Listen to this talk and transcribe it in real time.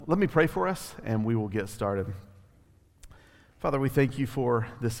Let me pray for us, and we will get started. Father, we thank you for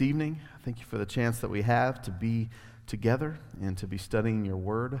this evening. Thank you for the chance that we have to be together and to be studying your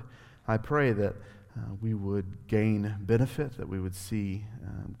word. I pray that we would gain benefit, that we would see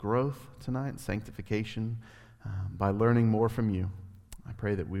growth tonight, sanctification, by learning more from you. I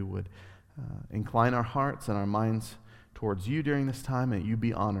pray that we would incline our hearts and our minds towards you during this time, and that you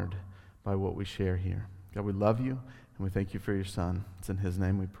be honored by what we share here. God, we love you. And we thank you for your Son. It's in his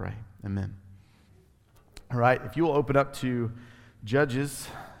name we pray. Amen. All right, if you will open up to Judges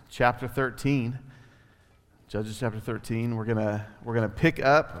chapter 13. Judges chapter 13, we're gonna pick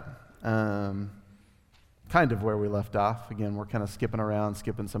up kind of where we left off. Again, we're kind of skipping around,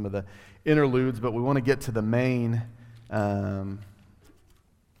 skipping some of the interludes, but we want to get to the main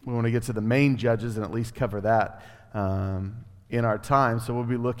Judges and at least cover that in our time. So we'll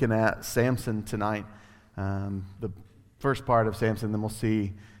be looking at Samson tonight. The first part of Samson, then we'll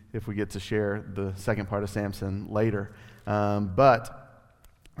see if we get to share the second part of Samson later. But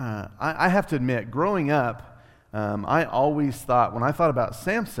I have to admit, growing up, I always thought, when I thought about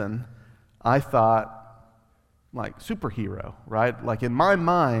Samson, I thought like superhero, right? Like in my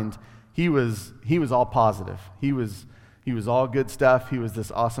mind, he was all positive. He was all good stuff. He was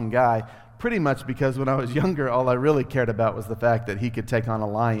this awesome guy. Pretty much because when I was younger, all I really cared about was the fact that he could take on a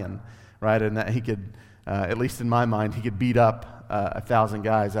lion, right? And that he could, at least in my mind, he could beat up 1,000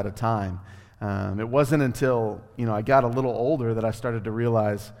 guys at a time. It wasn't until I got a little older that I started to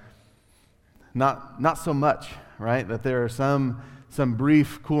realize not so much, right? That there are some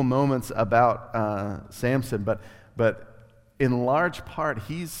brief, cool moments about Samson, but in large part,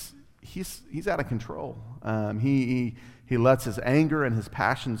 he's out of control. He lets his anger and his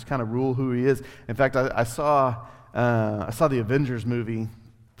passions kind of rule who he is. In fact, I saw the Avengers movie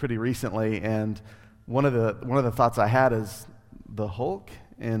pretty recently, and one of the thoughts I had is the Hulk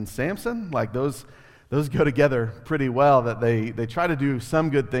and Samson, like those go together pretty well, that they try to do some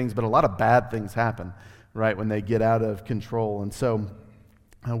good things, but a lot of bad things happen, right, when they get out of control. And so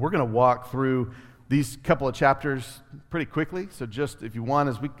we're going to walk through these couple of chapters pretty quickly. So just if you want,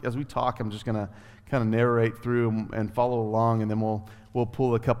 as we talk, I'm just going to kind of narrate through and follow along, and then we'll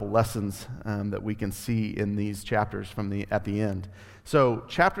pull a couple lessons that we can see in these chapters at the end. So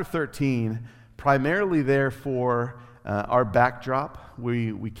chapter 13, primarily there for our backdrop.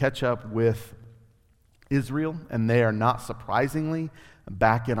 We catch up with Israel, and they are not surprisingly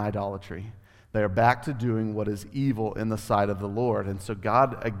back in idolatry. They are back to doing what is evil in the sight of the Lord. And so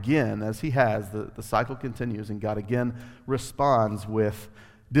God, again, as he has, the cycle continues, and God again responds with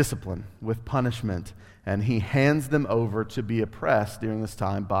discipline, with punishment, and he hands them over to be oppressed during this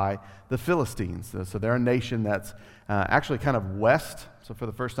time by the Philistines. So they're a nation that's actually kind of west. So for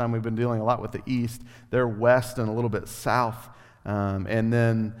the first time, we've been dealing a lot with the east. They're west and a little bit south. And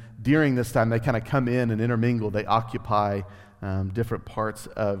then during this time, they kind of come in and intermingle. They occupy different parts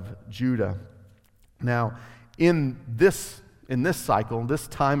of Judah. Now, in this cycle, this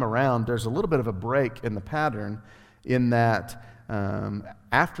time around, there's a little bit of a break in the pattern in that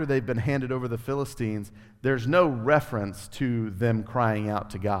after they've been handed over the Philistines, there's no reference to them crying out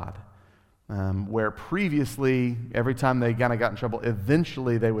to God. Where previously, every time they kind of got in trouble,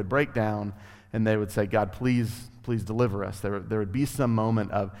 eventually they would break down and they would say, God, please deliver us. There would be some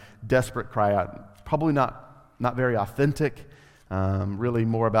moment of desperate cry out, probably not very authentic, really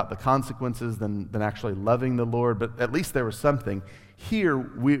more about the consequences than actually loving the Lord, but at least there was something. Here,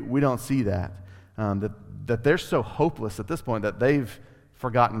 we don't see that. That they're so hopeless at this point that they've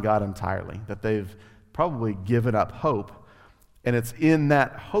forgotten God entirely, that they've probably given up hope. And it's in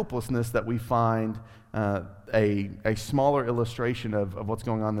that hopelessness that we find a smaller illustration of what's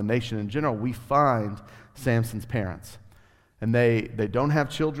going on in the nation in general. We find Samson's parents. And they don't have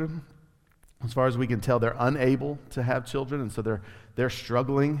children. As far as we can tell, they're unable to have children, and so they're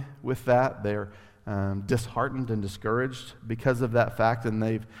struggling with that. They're disheartened and discouraged because of that fact, and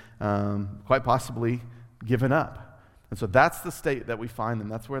they've quite possibly given up. And so that's the state that we find them.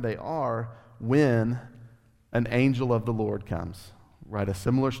 That's where they are when an angel of the Lord comes, right? A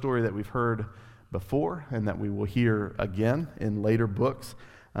similar story that we've heard before and that we will hear again in later books.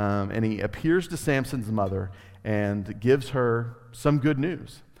 And he appears to Samson's mother and gives her some good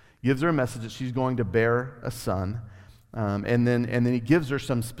news. Gives her a message that she's going to bear a son. And then he gives her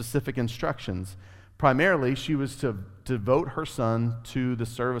some specific instructions. Primarily, she was to devote her son to the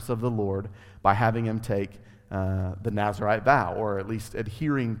service of the Lord by having him take the Nazirite vow, or at least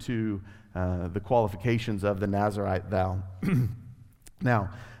adhering to the qualifications of the Nazirite vow. Now,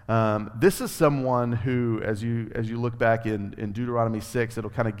 this is someone who, as you look back in Deuteronomy 6, it'll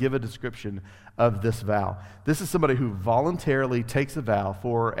kind of give a description of this vow. This is somebody who voluntarily takes a vow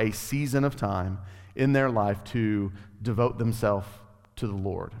for a season of time in their life to devote themselves to the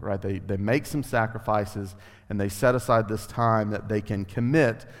Lord, right? They make some sacrifices, and they set aside this time that they can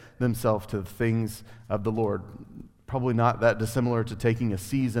commit themselves to the things of the Lord. Probably not that dissimilar to taking a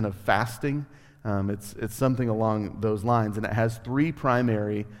season of fasting. It's something along those lines, and it has three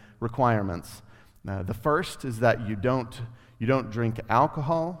primary requirements. The first is that you don't drink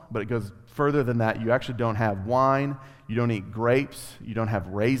alcohol, but it goes further than that. You actually don't have wine, you don't eat grapes, you don't have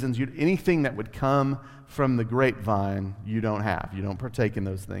raisins, anything that would come from the grapevine, you don't have. You don't partake in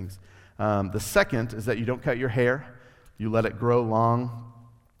those things. The second is that you don't cut your hair, you let it grow long,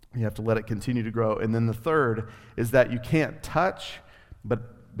 you have to let it continue to grow. And then the third is that you can't touch, but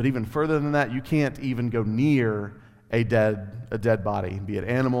even further than that, you can't even go near a dead body, be it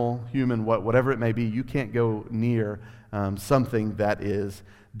animal, human, whatever it may be. You can't go near something that is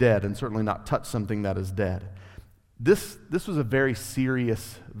dead, and certainly not touch something that is dead. This was a very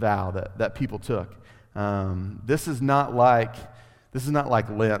serious vow that people took. This is not like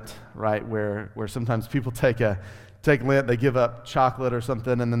Lent, right? Where sometimes people take Lent, they give up chocolate or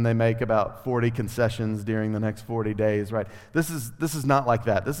something, and then they make about 40 concessions during the next 40 days, right? This is not like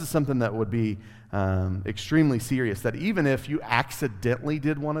that. This is something that would be extremely serious, that even if you accidentally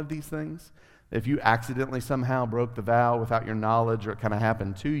did one of these things, if you accidentally somehow broke the vow without your knowledge, or it kind of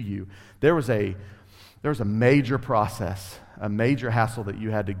happened to you, there was a major process, a major hassle that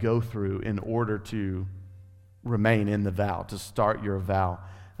you had to go through in order to remain in the vow, to start your vow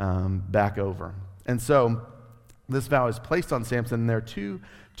back over. And so this vow is placed on Samson, and there are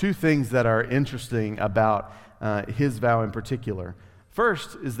two things that are interesting about his vow in particular.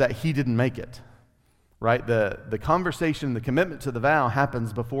 First is that he didn't make it, right? The conversation, the commitment to the vow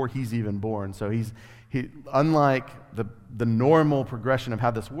happens before he's even born. So he unlike the normal progression of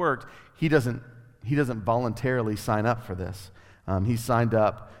how this worked, he doesn't voluntarily sign up for this. He signed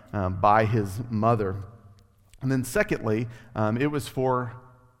up by his mother. And then secondly, it was for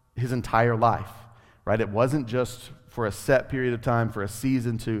his entire life. Right? It wasn't just for a set period of time, for a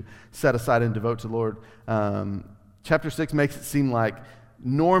season to set aside and devote to the Lord. Chapter 6 makes it seem like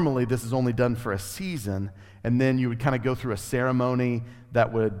normally this is only done for a season, and then you would kind of go through a ceremony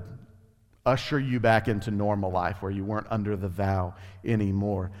that would usher you back into normal life, where you weren't under the vow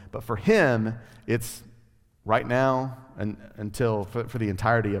anymore. But for him, it's right now and until for the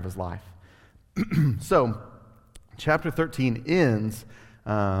entirety of his life. So, chapter 13 ends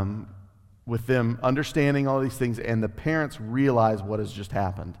with them understanding all these things, and the parents realize what has just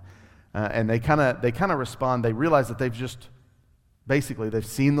happened, and they kind of respond. They realize that they've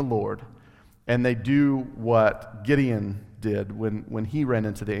seen the Lord, and they do what Gideon did when he ran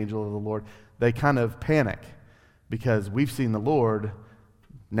into the angel of the Lord. They kind of panic because we've seen the Lord.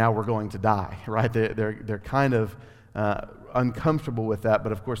 Now we're going to die, right? They're kind of uncomfortable with that,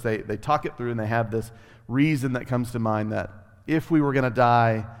 but of course they talk it through, and they have this reason that comes to mind that if we were going to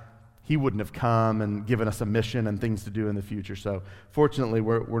die, he wouldn't have come and given us a mission and things to do in the future. So fortunately,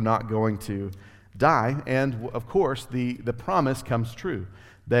 we're not going to die. And of course, the promise comes true.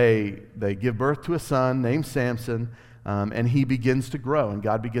 They give birth to a son named Samson, and he begins to grow. And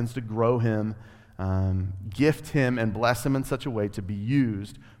God begins to grow him, gift him, and bless him in such a way to be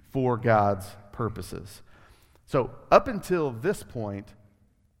used for God's purposes. So up until this point,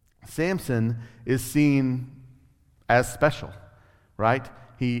 Samson is seen as special, right?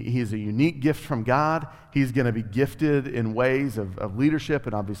 He's a unique gift from God. He's going to be gifted in ways of leadership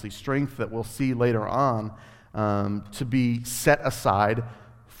and obviously strength that we'll see later on, to be set aside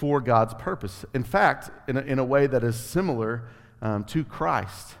for God's purpose. In fact, in a way that is similar to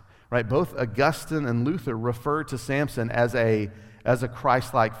Christ, right? Both Augustine and Luther refer to Samson as a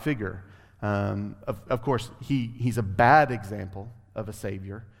Christ-like figure. Of course, he's a bad example of a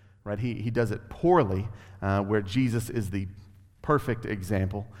Savior, right? He does it poorly, where Jesus is the perfect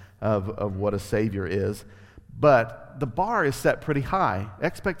example of what a Savior is. But the bar is set pretty high.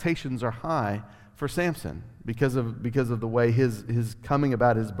 Expectations are high for Samson because of the way his coming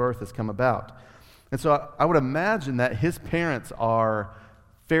about, his birth has come about. And so I would imagine that his parents are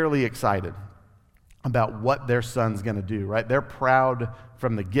fairly excited about what their son's going to do, right? They're proud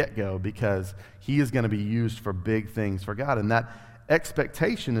from the get-go because he is going to be used for big things for God. And that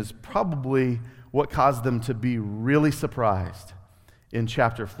expectation is probably what caused them to be really surprised in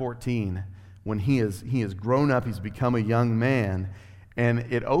chapter 14 when he is grown up, he's become a young man, and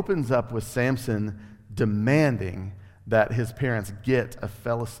it opens up with Samson demanding that his parents get a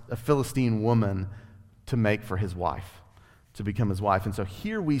Philistine woman to make for his wife. to become his wife. And so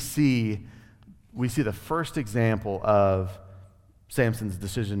here we see the first example of Samson's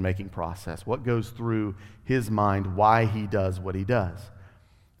decision-making process, what goes through his mind, why he does what he does.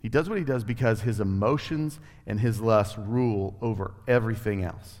 He does what he does because his emotions and his lust rule over everything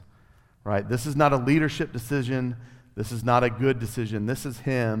else, right? This is not a leadership decision. This is not a good decision. This is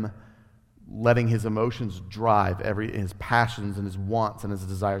him letting his emotions drive his passions and his wants and his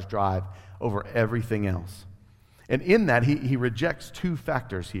desires drive over everything else. And in that, he rejects two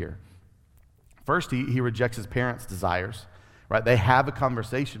factors here. First, he rejects his parents' desires, right? They have a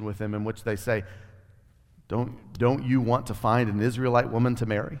conversation with him in which they say, don't you want to find an Israelite woman to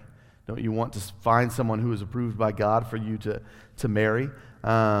marry? Don't you want to find someone who is approved by God for you to marry?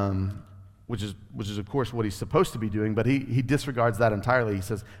 Which is of course what he's supposed to be doing, but he disregards that entirely. He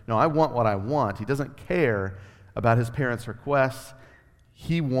says, no, I want what I want. He doesn't care about his parents' requests.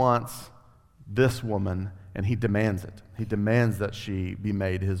 He wants this woman, and he demands it. He demands that she be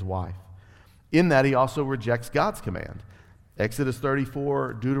made his wife. In that, he also rejects God's command. Exodus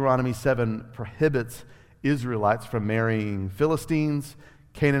 34, Deuteronomy 7 prohibits Israelites from marrying Philistines,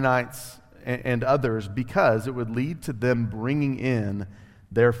 Canaanites, and others because it would lead to them bringing in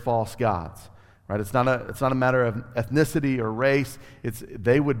their false gods. Right? It's not a matter of ethnicity or race.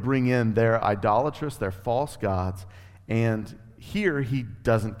 They would bring in their idolatrous, their false gods, and here he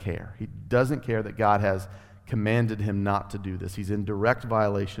doesn't care. He doesn't care that God has commanded him not to do this. He's in direct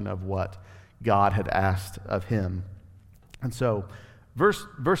violation of what God had asked of him. And so, verse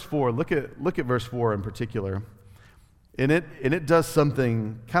 4, look at verse 4 in particular. And it does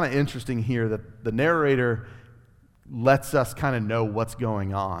something kind of interesting here that the narrator lets us kind of know what's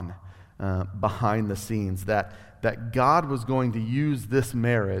going on behind the scenes, that God was going to use this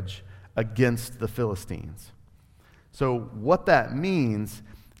marriage against the Philistines. So what that means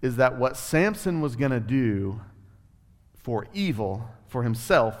is that what Samson was going to do for evil, for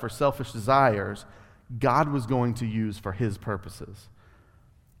himself, for selfish desires, God was going to use for his purposes.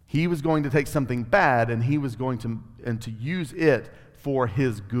 He was going to take something bad and he was going to use it for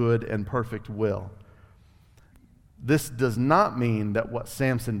his good and perfect will. This does not mean that what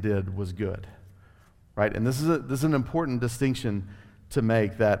Samson did was good, right? And this is an important distinction to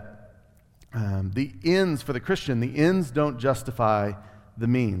make, that the ends for the Christian, the ends don't justify the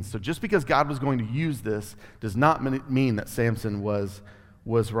means. So just because God was going to use this does not mean that Samson was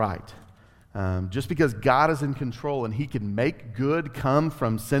right. Just because God is in control and he can make good come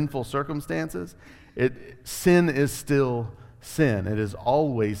from sinful circumstances, sin is still sin. It is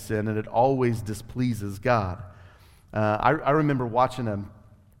always sin, and it always displeases God. I remember watching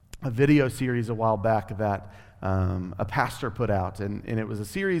a video series a while back that a pastor put out, and it was a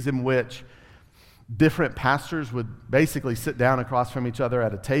series in which different pastors would basically sit down across from each other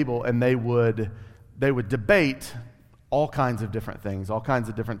at a table, and they would debate all kinds of different things, all kinds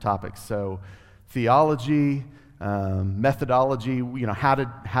of different topics. So theology, methodology, how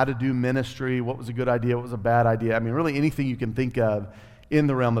to do ministry, what was a good idea, what was a bad idea. I mean, really anything you can think of in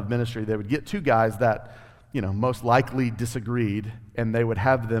the realm of ministry. They would get two guys that, most likely disagreed, and they would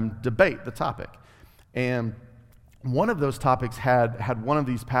have them debate the topic. And one of those topics had one of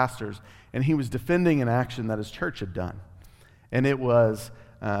these pastors, and he was defending an action that his church had done. And it was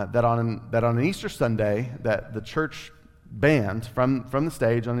that on an Easter Sunday, that the church band from the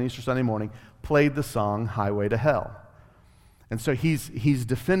stage on an Easter Sunday morning played the song Highway to Hell. And so he's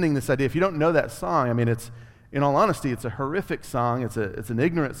defending this idea. If you don't know that song, I mean, in all honesty, it's a horrific song. It's an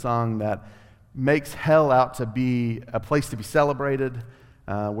ignorant song that makes hell out to be a place to be celebrated,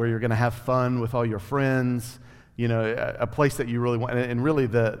 where you're going to have fun with all your friends, a place that you really want. And really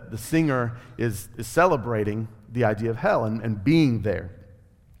the singer is celebrating the idea of hell and being there.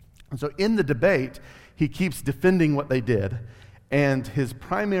 And so in the debate, he keeps defending what they did, and his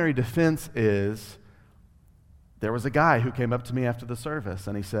primary defense is, there was a guy who came up to me after the service,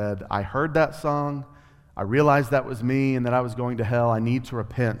 and he said, I heard that song, I realized that was me and that I was going to hell, I need to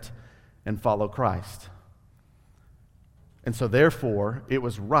repent and follow Christ. And so therefore, it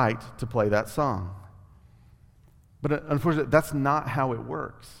was right to play that song. But unfortunately, that's not how it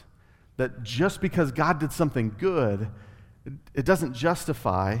works. That just because God did something good, it doesn't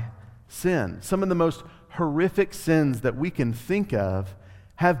justify sin. Some of the most horrific sins that we can think of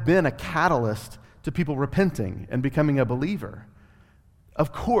have been a catalyst to people repenting and becoming a believer.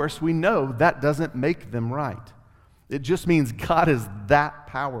 Of course, we know that doesn't make them right. It just means God is that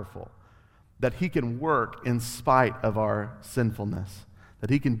powerful that he can work in spite of our sinfulness, that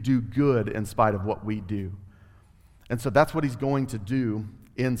he can do good in spite of what we do. And so that's what he's going to do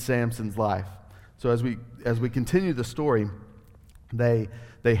in Samson's life. So as we continue the story, they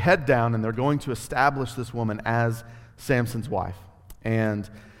head down and they're going to establish this woman as Samson's wife. And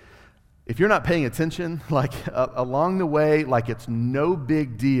if you're not paying attention, like along the way, like it's no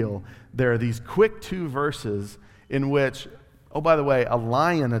big deal, there are these quick 2 verses in which, oh, by the way, a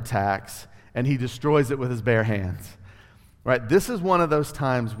lion attacks and he destroys it with his bare hands. Right? This is one of those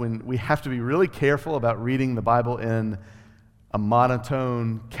times when we have to be really careful about reading the Bible in a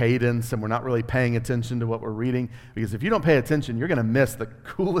monotone cadence and we're not really paying attention to what we're reading, because if you don't pay attention, you're going to miss the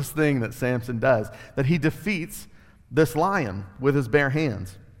coolest thing that Samson does, that he defeats this lion with his bare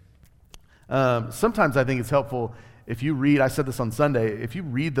hands. Sometimes I think it's helpful if you read, I said this on Sunday, if you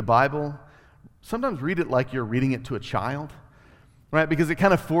read the Bible, sometimes read it like you're reading it to a child, right? Because it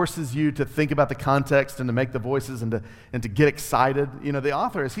kind of forces you to think about the context and to make the voices and to get excited. You know, the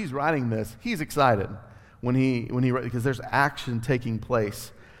author, as he's writing this, he's excited when he because there's action taking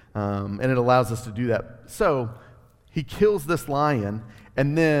place, and it allows us to do that. So he kills this lion,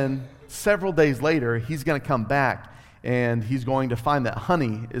 and then several days later, he's going to come back and he's going to find that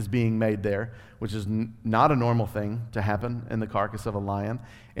honey is being made there, which is not a normal thing to happen in the carcass of a lion.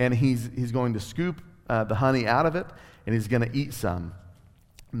 And he's going to scoop the honey out of it, and he's going to eat some.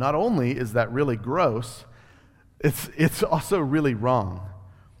 Not only is that really gross, it's also really wrong,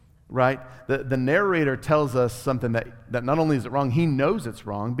 right? The narrator tells us something that not only is it wrong, he knows it's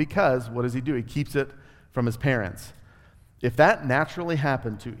wrong, because what does he do? He keeps it from his parents. If that naturally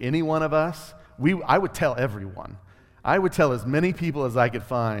happened to any one of us, I would tell everyone. I would tell as many people as I could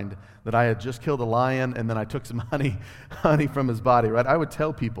find that I had just killed a lion and then I took some honey from his body, right? I would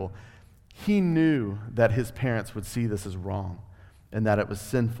tell people. He knew that his parents would see this as wrong and that it was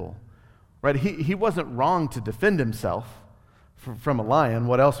sinful, right? He wasn't wrong to defend himself from a lion.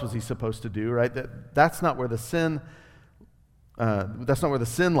 What else was he supposed to do, right? That's not where the sin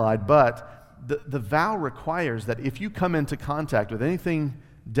lied, but the vow requires that if you come into contact with anything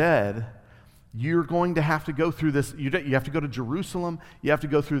dead, you're going to have to go through this. You have to go to Jerusalem. You have to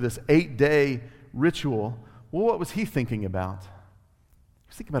go through this 8-day ritual. Well, what was he thinking about?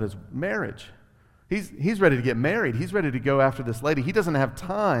 He's thinking about his marriage. He's ready to get married. He's ready to go after this lady. He doesn't have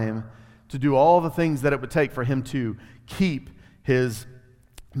time to do all the things that it would take for him to keep his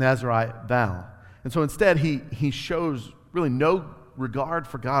Nazirite vow. And so instead, he shows really no regard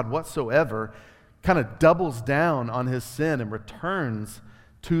for God whatsoever, kind of doubles down on his sin and returns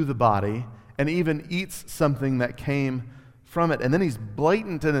to the body and even eats something that came from it. And then he's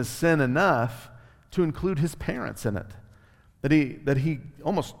blatant in his sin enough to include his parents in it. That he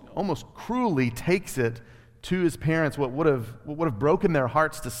almost cruelly takes it to his parents, what would have broken their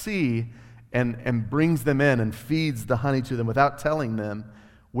hearts to see, and brings them in and feeds the honey to them without telling them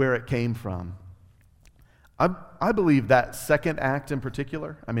where it came from. I believe that second act in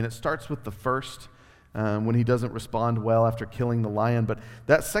particular, I mean, it starts with the first, when he doesn't respond well after killing the lion, but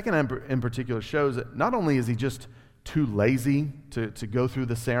that second in particular shows that not only is he just too lazy to go through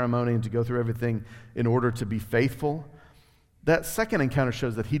the ceremony and to go through everything in order to be faithful, that second encounter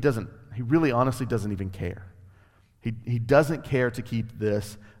shows that he really honestly doesn't even care. He doesn't care to keep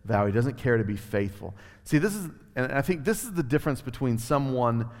this vow. He doesn't care to be faithful. See, and I think this is the difference between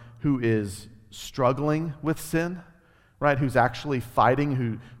someone who is struggling with sin, right, who's actually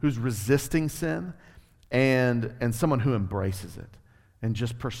fighting, who's resisting sin, and someone who embraces it and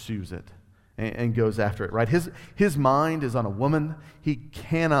just pursues it and goes after it, right? His mind is on a woman. He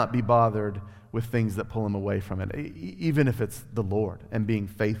cannot be bothered with things that pull him away from it, even if it's the Lord and being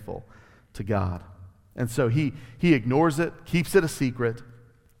faithful to God. And so he ignores it, keeps it a secret,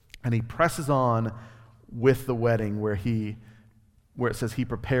 and he presses on with the wedding where it says he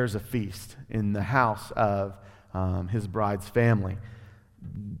prepares a feast in the house of his bride's family.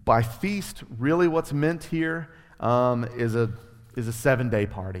 By feast, really what's meant here is a 7-day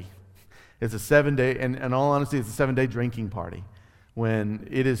party. It's a 7-day, and in all honesty, it's a 7-day drinking party, when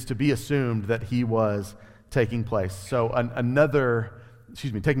it is to be assumed that he was taking place. So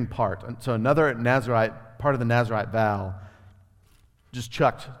taking part. So another Nazirite, part of the Nazirite vow, just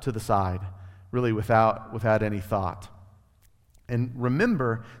chucked to the side, really without any thought. And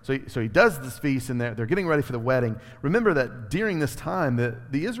remember, so he does this feast, and they're getting ready for the wedding. Remember that during this time,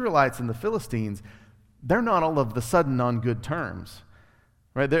 the Israelites and the Philistines, they're not all of the sudden on good terms,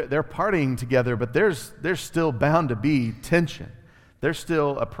 right? They're partying together, but there's still bound to be tension. There's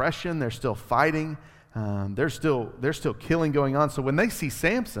still oppression. There's still fighting. There's still killing going on. So when they see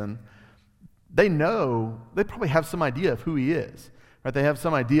Samson, they probably have some idea of who he is, right? They have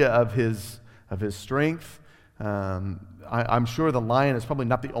some idea of his strength. I'm sure the lion is probably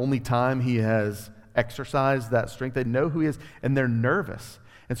not the only time he has exercised that strength. They know who he is, and they're nervous.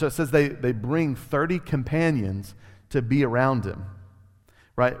 And so it says they bring 30 companions to be around him,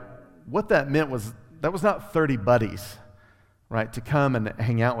 right? What that meant was that was not 30 buddies, right, to come and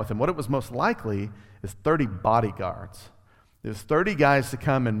hang out with him. What it was most likely is 30 bodyguards. There's 30 guys to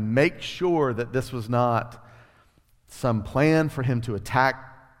come and make sure that this was not some plan for him to attack,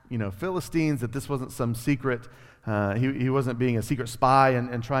 Philistines, that this wasn't some secret, he wasn't being a secret spy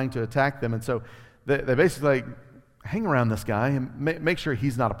and trying to attack them. And so they basically hang around this guy and make sure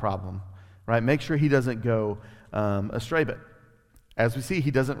he's not a problem, right? Make sure he doesn't go astray. But as we see,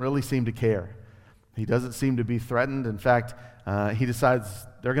 he doesn't really seem to care. He doesn't seem to be threatened. In fact, he decides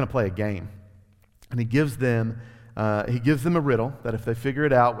they're going to play a game. And he gives them a riddle that if they figure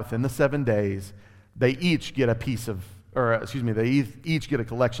it out within the 7 days, they each get they each get a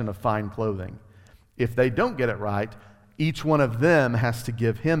collection of fine clothing. If they don't get it right, each one of them has to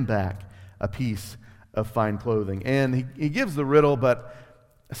give him back a piece of fine clothing. And he gives the riddle, but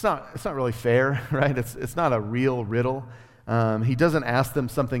it's not really fair, right? It's not a real riddle. He doesn't ask them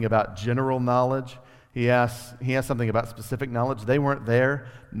something about general knowledge. He asks something about specific knowledge. They weren't there,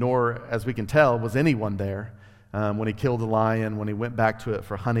 nor, as we can tell, was anyone there when he killed the lion, when he went back to it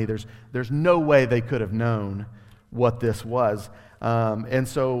for honey. There's no way they could have known what this was. And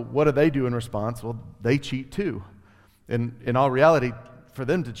so what do they do in response? Well, they cheat too. In all reality, for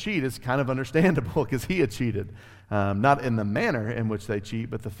them to cheat is kind of understandable because he had cheated. Not in the manner in which they cheat,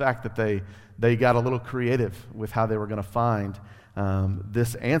 but the fact that they got a little creative with how they were going to find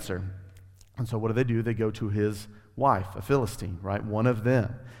this answer. And so what do? They go to his wife, a Philistine, right? One of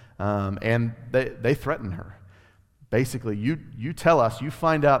them. And they threaten her. Basically, you tell us, you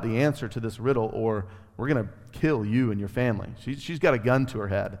find out the answer to this riddle, or we're going to kill you and your family. She's got a gun to her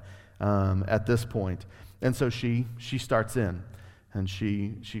head at this point. And so she starts in. And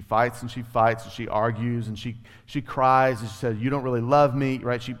she fights and she fights and she argues and she cries and she says, "You don't really love me,"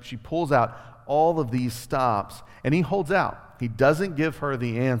 right? She pulls out all of these stops, and he holds out. He doesn't give her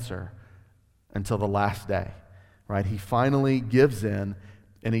the answer until the last day, right? He finally gives in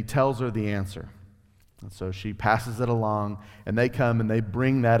and he tells her the answer. And so she passes it along, and they come and they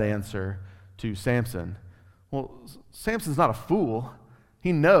bring that answer to Samson. Well, Samson's not a fool.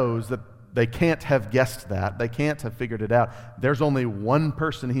 He knows that they can't have guessed that. They can't have figured it out. There's only one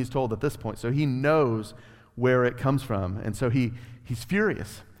person he's told at this point, so he knows where it comes from. And so he's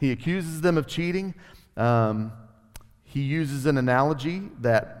furious. He accuses them of cheating. He uses an analogy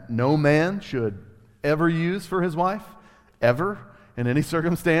that no man should ever use for his wife, ever, in any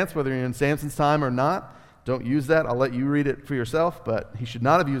circumstance, whether you're in Samson's time or not. Don't use that. I'll let you read it for yourself, but he should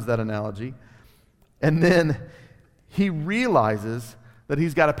not have used that analogy. And then he realizes that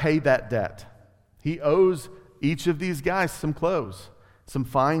he's got to pay that debt. He owes each of these guys some clothes, some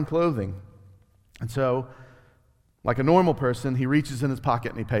fine clothing. And so, like a normal person, he reaches in his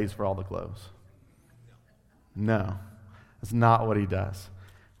pocket and he pays for all the clothes. No, that's not what he does,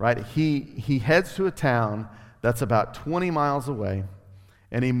 right? He heads to a town that's about 20 miles away,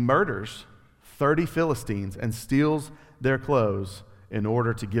 and he murders 30 Philistines and steals their clothes in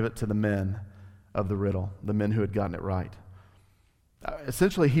order to give it to the men of the riddle, the men who had gotten it right.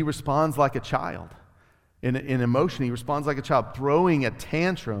 Essentially, he responds like a child. In emotion, he responds like a child, throwing a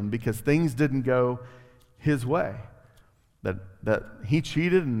tantrum because things didn't go his way. That he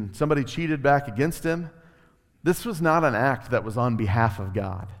cheated and somebody cheated back against him. This was not an act that was on behalf of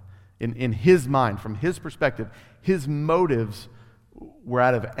God. In his mind, from his perspective, his motives were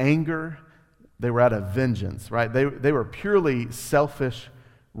out of anger. They were out of vengeance, right? They were purely selfish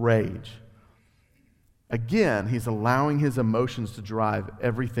rage. Again, he's allowing his emotions to drive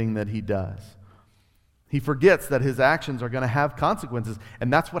everything that he does. He forgets that his actions are going to have consequences,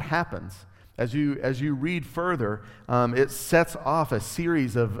 and that's what happens. As you read further, it sets off a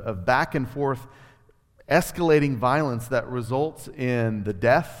series of back and forth escalating violence that results in the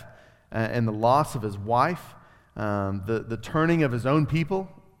death and the loss of his wife, the turning of his own people.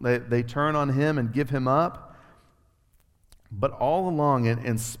 They turn on him and give him up. But all along,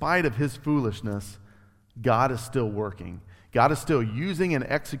 in spite of his foolishness, God is still working. God is still using and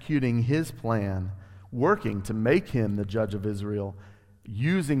executing his plan, working to make him the judge of Israel,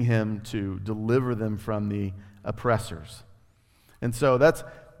 using him to deliver them from the oppressors. And so that's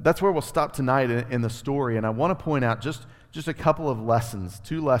where we'll stop tonight in the story. And I want to point out just a couple of lessons,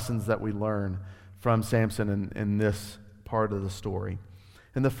 2 lessons that we learn from Samson in this part of the story.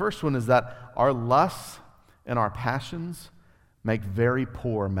 And the first one is that our lusts and our passions make very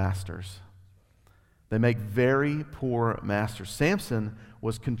poor masters. They make very poor masters. Samson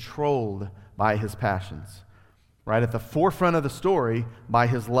was controlled by his passions, right at the forefront of the story by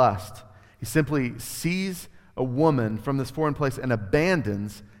his lust. He simply sees a woman from this foreign place and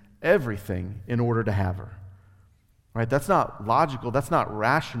abandons everything in order to have her. Right? That's not logical. That's not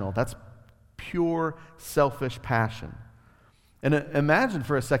rational. That's pure, selfish passion. And imagine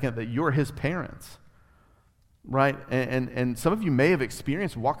for a second that you're his parents, right? And some of you may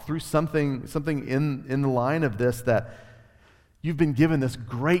have walked through something in the line of this, that you've been given this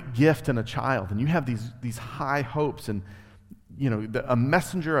great gift in a child, and you have these high hopes, and a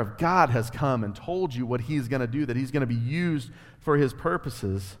messenger of God has come and told you what he's going to do, that he's going to be used for his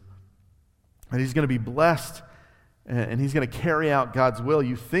purposes, and he's going to be blessed, and he's going to carry out God's will.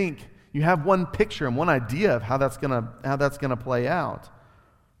 You think you have one picture and one idea of how that's going to play out.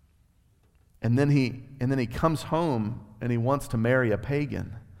 And then he comes home and he wants to marry a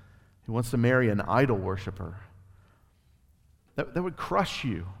pagan. He wants to marry an idol worshiper. That would crush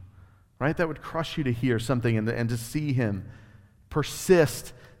you, right? That would crush you to hear something and to see him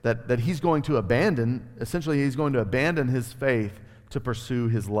persist that he's going to abandon his faith to pursue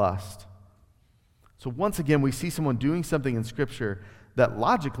his lust. So once again, we see someone doing something in Scripture that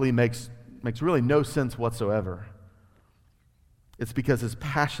logically makes really no sense whatsoever. It's because his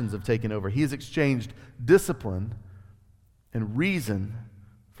passions have taken over. He has exchanged discipline and reason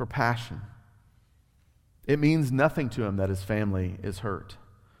for passion. It means nothing to him that his family is hurt.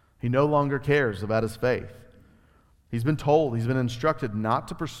 He no longer cares about his faith. He's been instructed not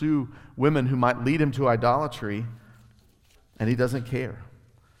to pursue women who might lead him to idolatry, and he doesn't care.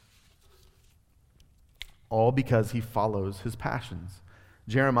 All because he follows his passions.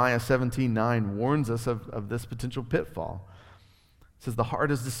 Jeremiah 17:9 warns us of this potential pitfall. It says, "The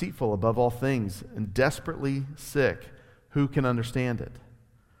heart is deceitful above all things and desperately sick. Who can understand it?"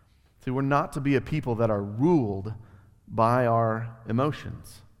 See, we're not to be a people that are ruled by our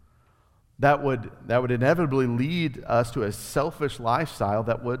emotions. That would inevitably lead us to a selfish lifestyle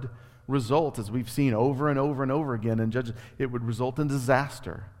that would result, as we've seen over and over and over again in Judges, it would result in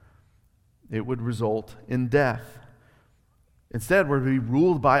disaster. It would result in death. Instead, we're to be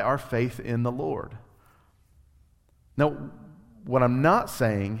ruled by our faith in the Lord. Now, what I'm not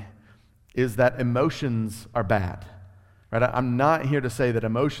saying is that emotions are bad. Right? I'm not here to say that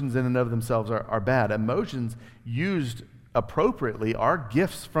emotions in and of themselves are bad. Emotions used appropriately are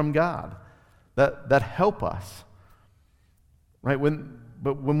gifts from God that help us. Right?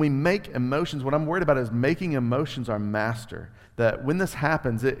 But when we make emotions, what I'm worried about is making emotions our master. That when this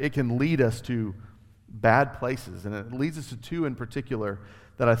happens, it can lead us to bad places. And it leads us to two in particular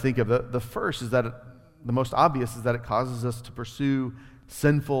that I think of. The first is that the most obvious is that it causes us to pursue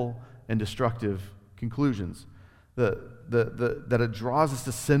sinful and destructive conclusions. That it draws us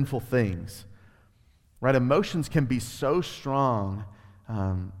to sinful things. Right? Emotions can be so strong,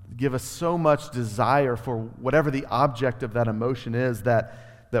 give us so much desire for whatever the object of that emotion is,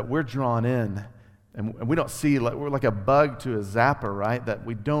 that we're drawn in, and we don't see, we're like a bug to a zapper, right? That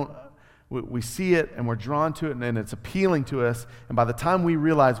we see it and we're drawn to it, and it's appealing to us, and by the time we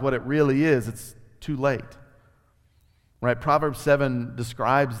realize what it really is, it's too late. Right? Proverbs 7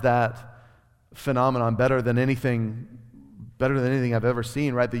 describes that phenomenon better than anything I've ever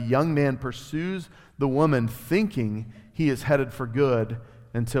seen, right? The young man pursues the woman thinking he is headed for good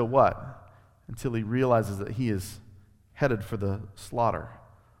until what? Until he realizes that he is headed for the slaughter.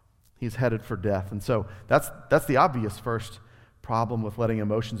 He's headed for death. And so that's the obvious first problem with letting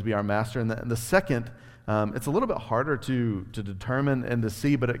emotions be our master. And the second, it's a little bit harder to determine and to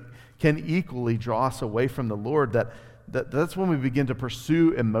see, but it can equally draw us away from the Lord, that's when we begin to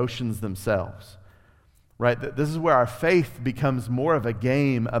pursue emotions themselves. Right? This is where our faith becomes more of a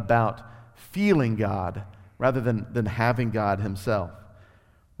game about feeling God rather than having God himself.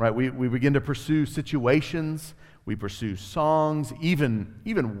 Right? We begin to pursue situations, we pursue songs,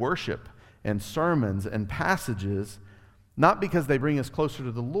 even worship and sermons and passages, not because they bring us closer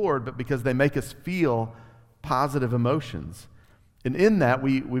to the Lord, but because they make us feel positive emotions. And in that,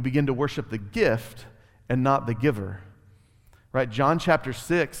 we begin to worship the gift and not the giver. Right? John chapter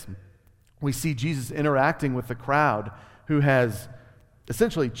 6, we see Jesus interacting with the crowd who has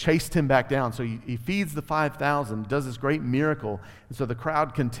essentially chased him back down. So he feeds the 5,000, does this great miracle, and so the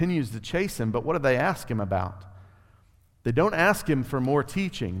crowd continues to chase him. But what do they ask him about? They don't ask him for more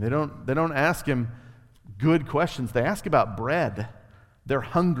teaching. They don't ask him good questions. They ask about bread. They're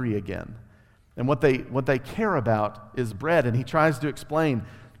hungry again. And what they care about is bread. And he tries to explain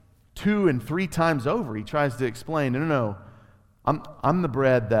 2 and 3 times over. He tries to explain, no, I'm the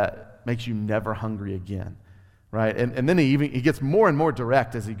bread that makes you never hungry again. Right? And then he gets more and more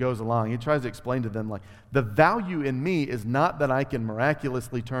direct as he goes along. He tries to explain to them, like, the value in me is not that I can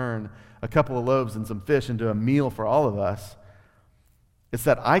miraculously turn a couple of loaves and some fish into a meal for all of us. It's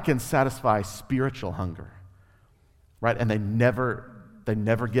that I can satisfy spiritual hunger. Right? And they never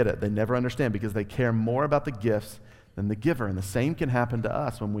get it. They never understand because they care more about the gifts than the giver. And the same can happen to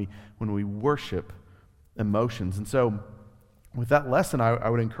us when we worship emotions. And so with that lesson, I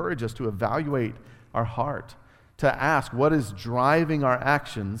would encourage us to evaluate our heart, to ask what is driving our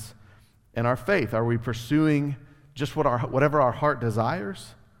actions and our faith. Are we pursuing just whatever our heart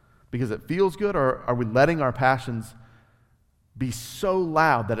desires because it feels good, or are we letting our passions be so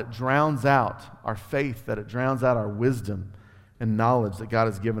loud that it drowns out our faith, that it drowns out our wisdom and knowledge that God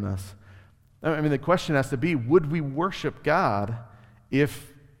has given us? I mean, the question has to be, would we worship God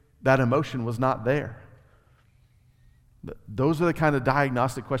if that emotion was not there? Those are the kind of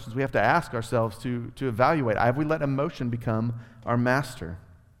diagnostic questions we have to ask ourselves to evaluate. Have we let emotion become our master?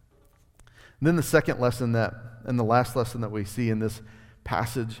 And then the second lesson and the last lesson that we see in this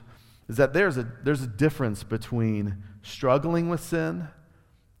passage is that there's a difference between struggling with sin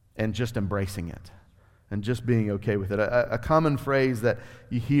and just embracing it and just being okay with it. A common phrase that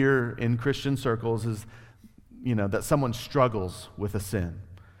you hear in Christian circles is, that someone struggles with a sin.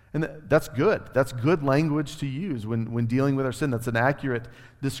 And that's good. That's good language to use when dealing with our sin. That's an accurate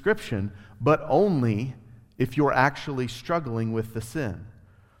description, but only if you're actually struggling with the sin.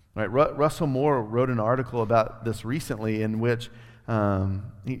 Right? Russell Moore wrote an article about this recently in which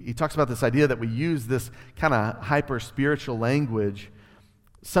he talks about this idea that we use this kind of hyper-spiritual language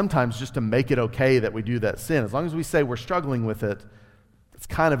sometimes just to make it okay that we do that sin. As long as we say we're struggling with it, it's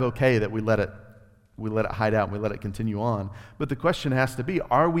kind of okay that we let it hide out and we let it continue on. But the question has to be,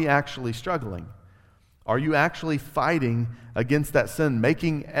 are we actually struggling? Are you actually fighting against that sin,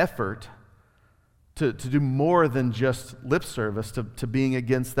 making effort to do more than just lip service to being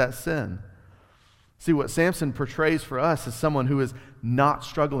against that sin? See, what Samson portrays for us is someone who is not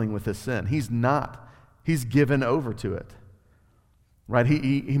struggling with his sin. He's given over to it. Right?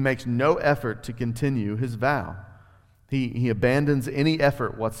 He makes no effort to continue his vow. He abandons any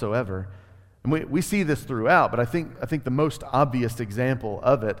effort whatsoever. And we see this throughout, but I think the most obvious example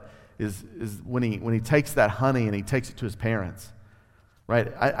of it is when he takes that honey and he takes it to his parents.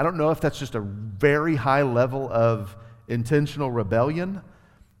 Right? I don't know if that's just a very high level of intentional rebellion,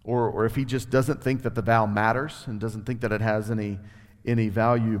 or if he just doesn't think that the vow matters and doesn't think that it has any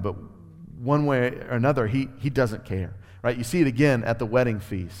value, but one way or another, he doesn't care. Right? You see it again at the wedding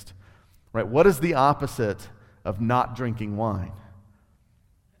feast. Right? What is the opposite of not drinking wine?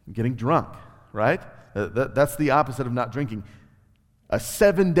 Getting drunk, right? That's the opposite of not drinking. A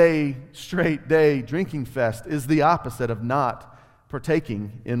 7-day straight day drinking fest is the opposite of not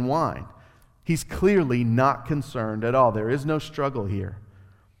partaking in wine. He's clearly not concerned at all. There is no struggle here.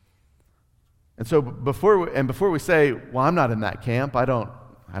 And so before we say, well, I'm not in that camp, I don't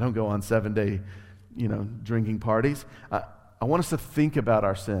go on 7-day drinking parties, I want us to think about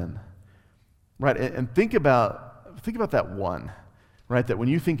our sin, right? And think about that one, right? That when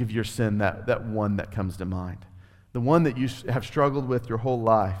you think of your sin, that one that comes to mind, the one that you have struggled with your whole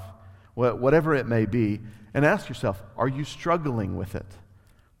life, whatever it may be, and ask yourself, are you struggling with it?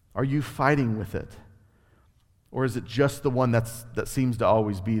 Are you fighting with it? Or is it just the one that seems to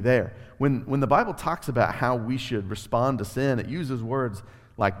always be there? When the Bible talks about how we should respond to sin, it uses words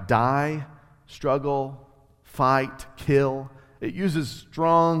like die, struggle, fight, kill. It uses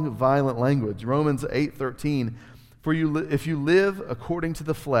strong, violent language. Romans 8:13, if you live according to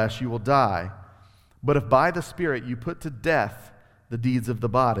the flesh, you will die. But if by the Spirit you put to death the deeds of the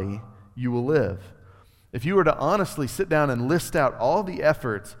body, you will live. If you were to honestly sit down and list out all the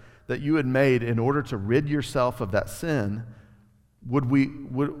efforts that you had made in order to rid yourself of that sin,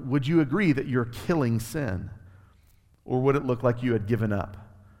 would you agree that you're killing sin? Or would it look like you had given up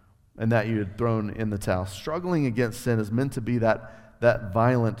and that you had thrown in the towel? Struggling against sin is meant to be that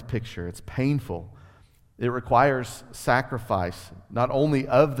violent picture. It's painful. It requires sacrifice, not only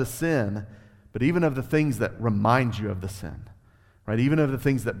of the sin, but even of the things that remind you of the sin, right? Even of the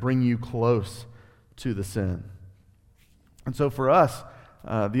things that bring you close to the sin. And so for us,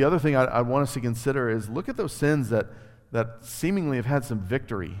 the other thing I want us to consider is look at those sins that seemingly have had some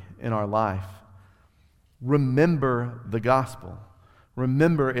victory in our life. Remember the gospel.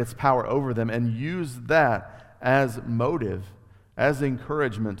 Remember its power over them and use that as motive, as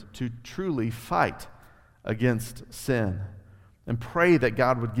encouragement to truly fight against sin. And pray that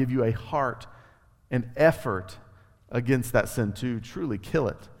God would give you a heart and effort against that sin to truly kill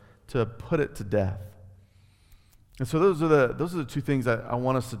it, to put it to death. And so those are the two things that I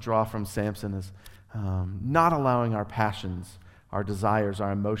want us to draw from Samson, is not allowing our passions, our desires,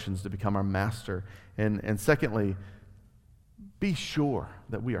 our emotions to become our master. And secondly, be sure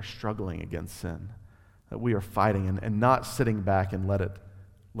that we are struggling against sin, that we are fighting and not sitting back and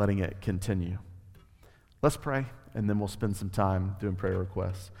letting it continue. Let's pray, and then we'll spend some time doing prayer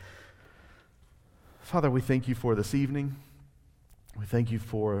requests. Father, we thank you for this evening. We thank you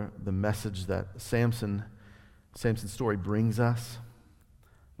for the message that Samson's story brings us.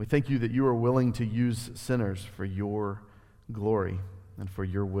 We thank you that you are willing to use sinners for your glory and for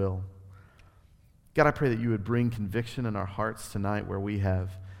your will. God, I pray that you would bring conviction in our hearts tonight where we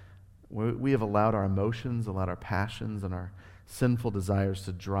have allowed our emotions, allowed our passions, and our sinful desires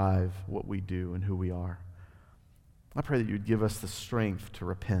to drive what we do and who we are. I pray that you would give us the strength to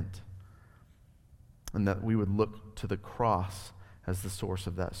repent and that we would look to the cross as the source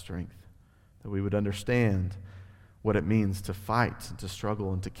of that strength, that we would understand what it means to fight and to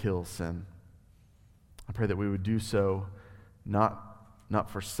struggle and to kill sin. I pray that we would do so not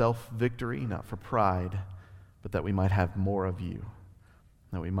for self-victory, not for pride, but that we might have more of you,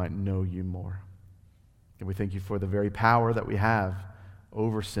 that we might know you more. And we thank you for the very power that we have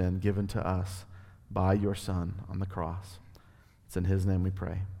over sin given to us by your Son on the cross. It's in his name we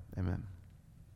pray. Amen.